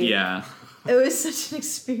 scary. Yeah. It was such an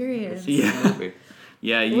experience. Yeah. Movie.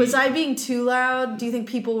 Yeah. Was I being too loud? Do you think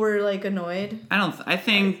people were like annoyed? I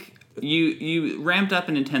think you ramped up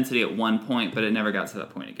in intensity at one point, but it never got to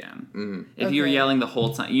that point again. Mhm. If you were Okay. yelling the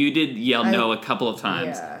whole time, you did yell no a couple of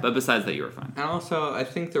times, yeah. but besides that, you were fine. And also, I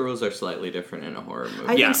think the rules are slightly different in a horror movie.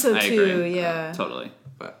 I think so I too, agree. yeah. Totally.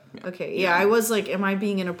 But, yeah. Okay, yeah, I was like, am I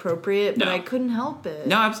being inappropriate? But No. I couldn't help it.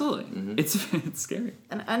 No, absolutely. It's scary.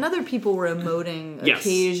 And other people were emoting Yes.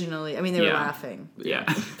 occasionally. I mean, they were Yeah. laughing. Yeah.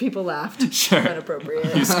 People laughed. Sure.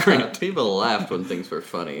 Inappropriate. You screamed. People laughed when things were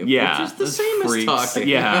funny. Yeah. Which is the those same freaks. as talking.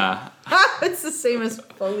 Yeah. It's the same as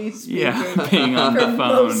fully speaking. Yeah. Being on For the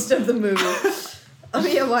phone. most of the movie. Oh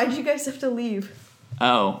yeah, why did you guys have to leave?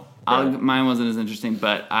 Oh, mine wasn't as interesting,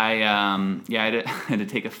 but I had to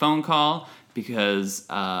take a phone call because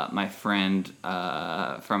my friend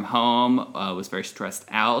from home was very stressed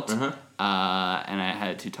out, and I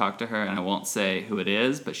had to talk to her, and I won't say who it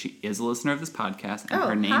is, but she is a listener of this podcast, and Oh,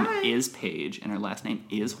 her name hi. is Paige, and her last name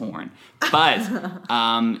is Horn. But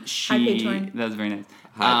she Paige Horn. that was very nice.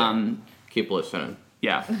 Hi there. Keep listening.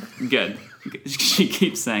 Yeah, good. She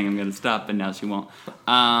keeps saying I'm gonna stop, but now she won't.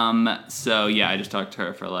 So yeah, I just talked to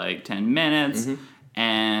her for like 10 minutes,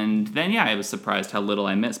 and then I was surprised how little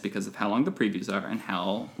I missed because of how long the previews are and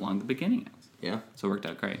how long the beginning is. Yeah. So it worked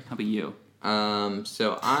out great. How about you?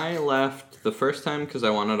 So I left the first time because I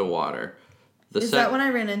wanted a water. Is that when I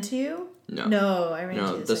ran into you? No. No, I ran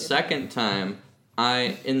into No, you the second time,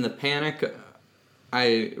 in the panic,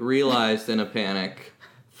 I realized in a panic,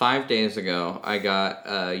 5 days ago, I got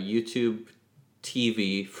a YouTube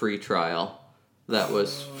TV free trial that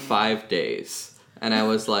was 5 days. And I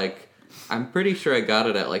was like, I'm pretty sure I got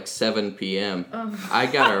it at like 7 p.m. I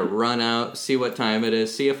gotta run out, see what time it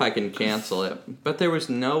is, see if I can cancel it. But there was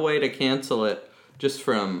no way to cancel it just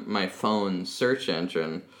from my phone's search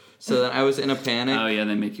engine. So then I was in a panic. Oh yeah,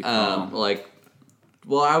 they make you call.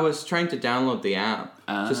 I was trying to download the app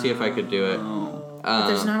to see if I could do it. But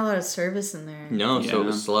there's not a lot of service in there. No, so it Yeah.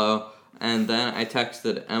 was slow. And then I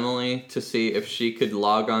texted Emily to see if she could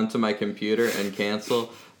log on to my computer and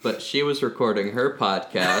cancel, but she was recording her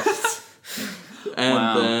podcast. And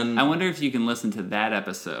Wow. then I wonder if you can listen to that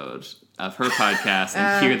episode of her podcast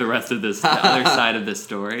and hear the rest of this, the other side of this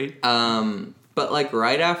story. but like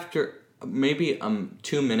right after, maybe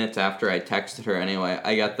 2 minutes after I texted her anyway,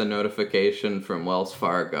 I got the notification from Wells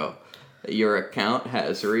Fargo. Your account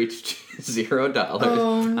has reached $0.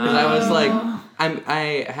 Oh no. And I was like,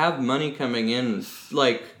 I have money coming in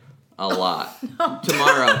like a lot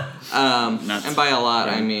tomorrow. Nuts. And by a lot,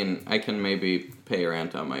 Yeah. I mean I can maybe pay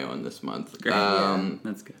rent on my own this month. Great.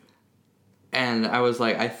 That's good. And I was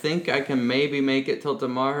like, I think I can maybe make it till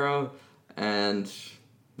tomorrow. And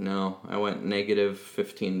no, I went negative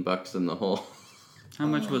 $15 in the hole. How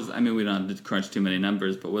much was? I mean, we don't have to crunch too many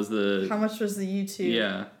numbers, but was the? How much was the YouTube?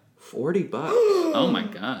 Yeah. $40 Oh my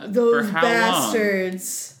god. Those For how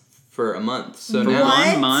bastards. for a month. So long? For now, What?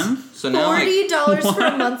 1 month? so now $40 for a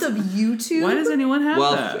What? month of YouTube? Why does anyone have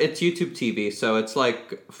well, that? it's YouTube TV, so it's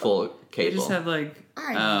like full They cable. just have like.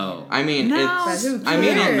 I Oh. I mean, No. it's. Who I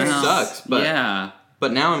mean, it cares? sucks, but yeah.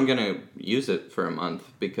 but now I'm gonna use it for a month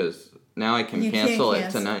because now I can You can't cancel it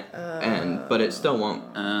cancel- tonight, but it still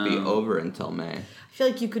won't be Oh. over until May. I feel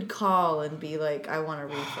like you could call and be like, I want a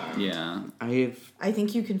refund. Yeah. I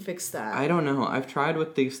think you can fix that. I don't know. I've tried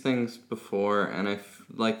with these things before, and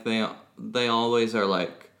like they always are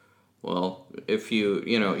like, well, if you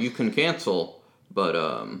can cancel, but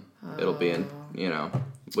it'll be in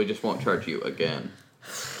we just won't charge you again.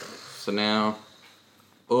 So now,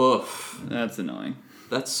 oof, That's annoying.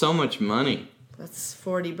 that's so much money, That's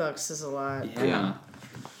 $40 is a lot. Yeah.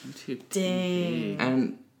 YouTube Dang. TV.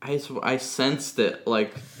 and I sensed it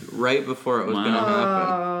like right before it was Wow. gonna happen.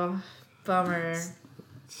 Oh, bummer.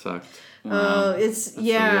 sucked. Wow. It's That's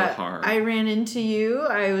the real horror. I ran into you.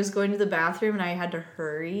 I was going to the bathroom and I had to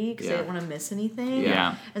hurry because I didn't want to miss anything.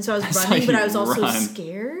 Yeah. And so I was I saw running, but you I was also run.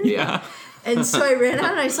 scared. Yeah. And so I ran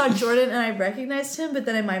out and I saw Jordan and I recognized him, but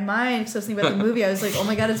then in my mind, because I was thinking about the movie, I was like, oh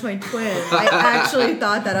my god, it's my twin. I actually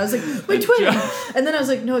thought that. I was like, my twin! And then I was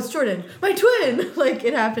like, no, it's Jordan. My twin! Like,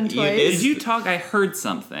 it happened You twice. did? Did you talk? I heard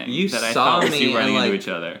something You that I saw thought was me you running and, into like- each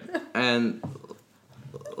other. And,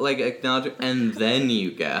 like, acknowledge, and then you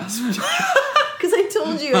gasped. Because I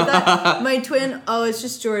told you that my twin, oh, it's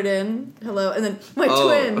just Jordan. Hello. And then my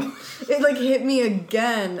twin, it like hit me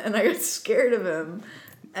again and I got scared of him.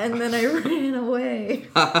 And then I ran away.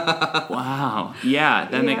 Wow. Yeah,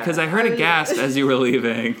 that because I heard I a was- gasp as you were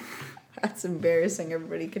leaving. That's embarrassing.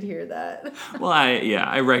 Everybody could hear that. Well,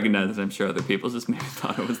 I recognize. I'm sure other people just maybe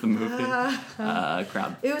thought it was the movie.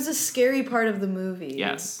 Crowd. It was a scary part of the movie.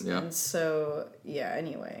 Yes. Yeah. And so, yeah,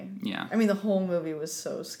 anyway. Yeah. I mean, the whole movie was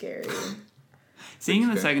so scary. Seeing it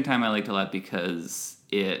the Pretty second time I liked a lot because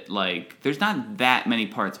it there's not that many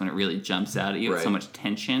parts when it really jumps out at you. It's so Right. much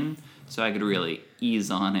tension, so I could really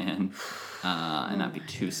ease on in and not be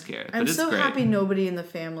too scared. But I'm it's so great. happy nobody in the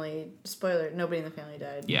family, spoiler, nobody in the family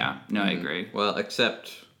died. Yeah, no, I agree. Well,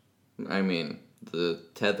 except, I mean, the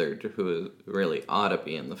tethered, who really ought to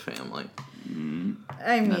be in the family.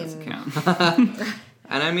 I That doesn't mean, count.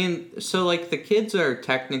 And I mean, so, like, the kids are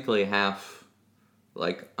technically half,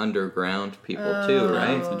 like, underground people, too,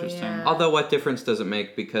 right? That's interesting. yeah. Although, what difference does it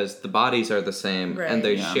make? Because the bodies are the same, Right. and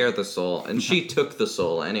they Yeah. share the soul, and she took the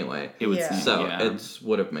soul anyway. It would Yeah. seem, So, yeah. it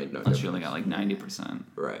would have made no Unless difference. you only got like 90%.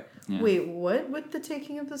 Right. Yeah. Wait, what? With the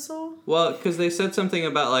taking of the soul? Well, because they said something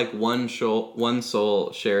about, like, one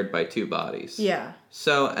soul shared by two bodies. Yeah.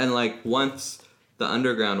 So, and, like, once the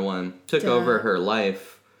underground one took Duh. over her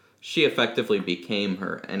life, she effectively became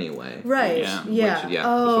her anyway. Right. Yeah. Yeah. Which, yeah,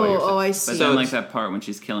 oh, is what you're saying. I see. But So then, like it's- that part when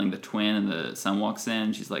she's killing the twin and the son walks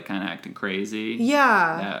in, she's like kind of acting crazy.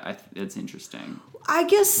 yeah. It's interesting. I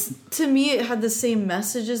guess to me it had the same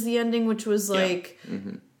message as the ending, which was Yeah. like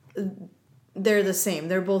they're the same.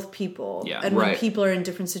 They're both people. Yeah. And when Right. people are in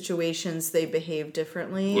different situations, they behave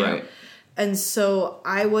differently. Right. And so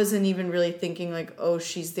I wasn't even really thinking like, oh,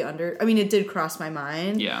 she's the I mean, it did cross my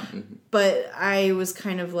mind. Yeah. But I was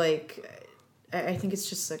kind of like, I think it's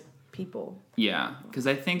just like people. Yeah. Because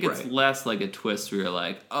I think it's Right. less like a twist where you're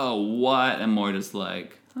like, oh, what? And more just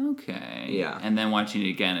like, okay. Yeah. And then watching it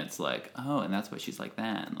again, it's like, oh, and that's why she's like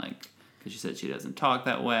that. And like, because she said she doesn't talk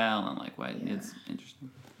that well. And like, why? Yeah. It's interesting.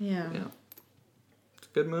 Yeah. Yeah. It's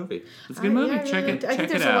a good movie. It's a good movie. Yeah, I Check really- it. I think Check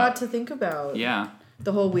there's it a lot out. to think about. Yeah.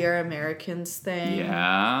 The whole We Are Americans thing.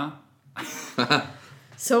 Yeah.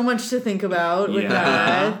 So much to think about with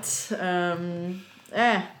Yeah.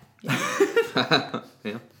 that.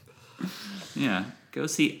 Yeah. Yeah. Go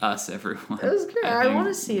see Us, everyone. That was great. I think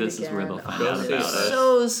wanna see it This is where again. they'll find Go out see about Us. it.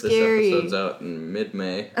 So scary. This episode's out in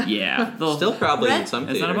mid-May. Yeah. They'll, Still probably in Rent- some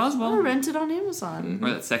Is theaters. that Or possible? rent it on Amazon. Or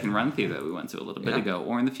that second run theater that we went to a little bit Yeah. ago,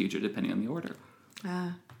 or in the future, depending on the order.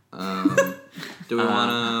 Ah. Do we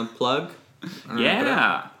want to plug? Or wrap it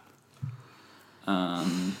up? Yeah.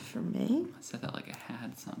 For me? I said that like I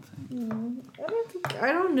had something.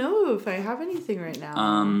 I don't know if I have anything right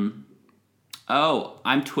now. Oh,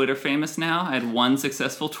 I'm Twitter famous now. I had one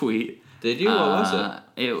successful tweet. Did you? What was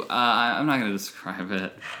it? I'm not going to describe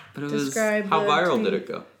it, but it Describe How the viral tweet. did it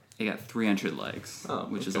go? it got 300 likes, Oh,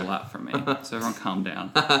 which is a okay. lot for me. So everyone calm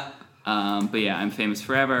down. But yeah, I'm famous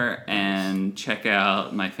forever, and check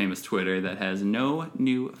out my famous Twitter that has no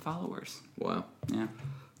new followers. Wow. Yeah.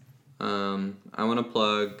 I want to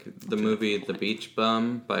plug the movie The Beach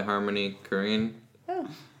Bum by Harmony Korine. Oh.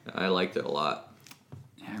 I liked it a lot.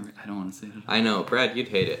 Yeah, I don't want to say it. I know, Brad, you'd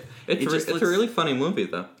hate it. It's, It just it's looks- a really funny movie,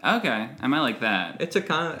 though. Okay, I might like that. It's a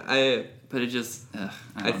kind of, But it just, I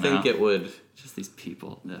I don't think know. it would Just these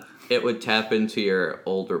people. Ugh. it would tap into your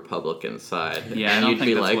old Republican side. Yeah, I and don't you'd think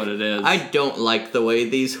be that's like, what it is. I don't like the way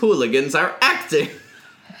these hooligans are acting.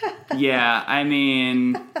 Yeah, I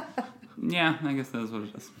mean, yeah, I guess that's what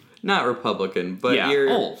it is. Not Republican, but yeah, you're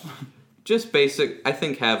old. just basic. I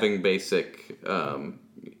think having basic,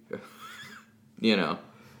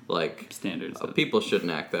 like Standards. of- people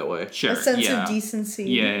shouldn't act that way. Sure. A sense yeah. of decency.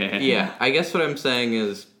 Yeah. Yeah, I guess what I'm saying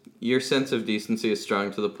is your sense of decency is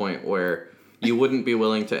strong to the point where you wouldn't be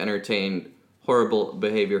willing to entertain horrible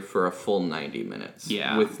behavior for a full 90 minutes.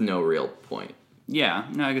 Yeah. With no real point. Yeah,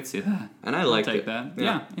 no, I could see that. And I I'll liked take it. that. Yeah.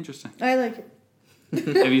 Yeah, interesting. I like it.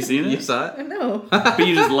 Have you seen You it? saw it? I know. But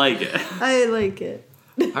you just like it. I like it.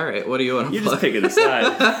 All right, what do you want to You're plug? just picking a side.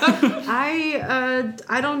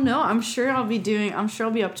 I don't know. I'm sure I'll be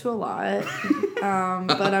up to a lot.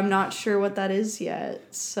 But I'm not sure what that is yet.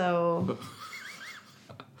 So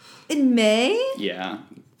In May? Yeah.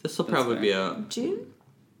 This will That's probably fair. be out. June?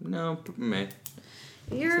 No, May.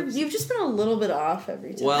 You've just been a little bit off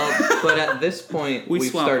every time. Well, but at this point, We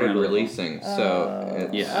we've swap started around a little. releasing, so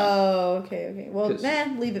it's, Yeah. Oh, okay. Well, 'Cause-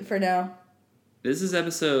 leave it for now. This is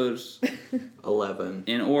episode, 11.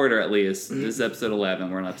 in order at least, this is episode 11.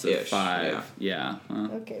 We're on episode Ish, 5. Yeah.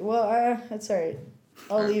 Well, Okay, well, that's alright.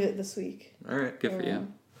 I'll Alright. leave it this week. All right. good for you.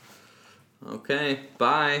 Okay.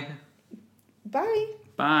 Bye. Bye.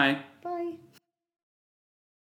 Bye. Bye.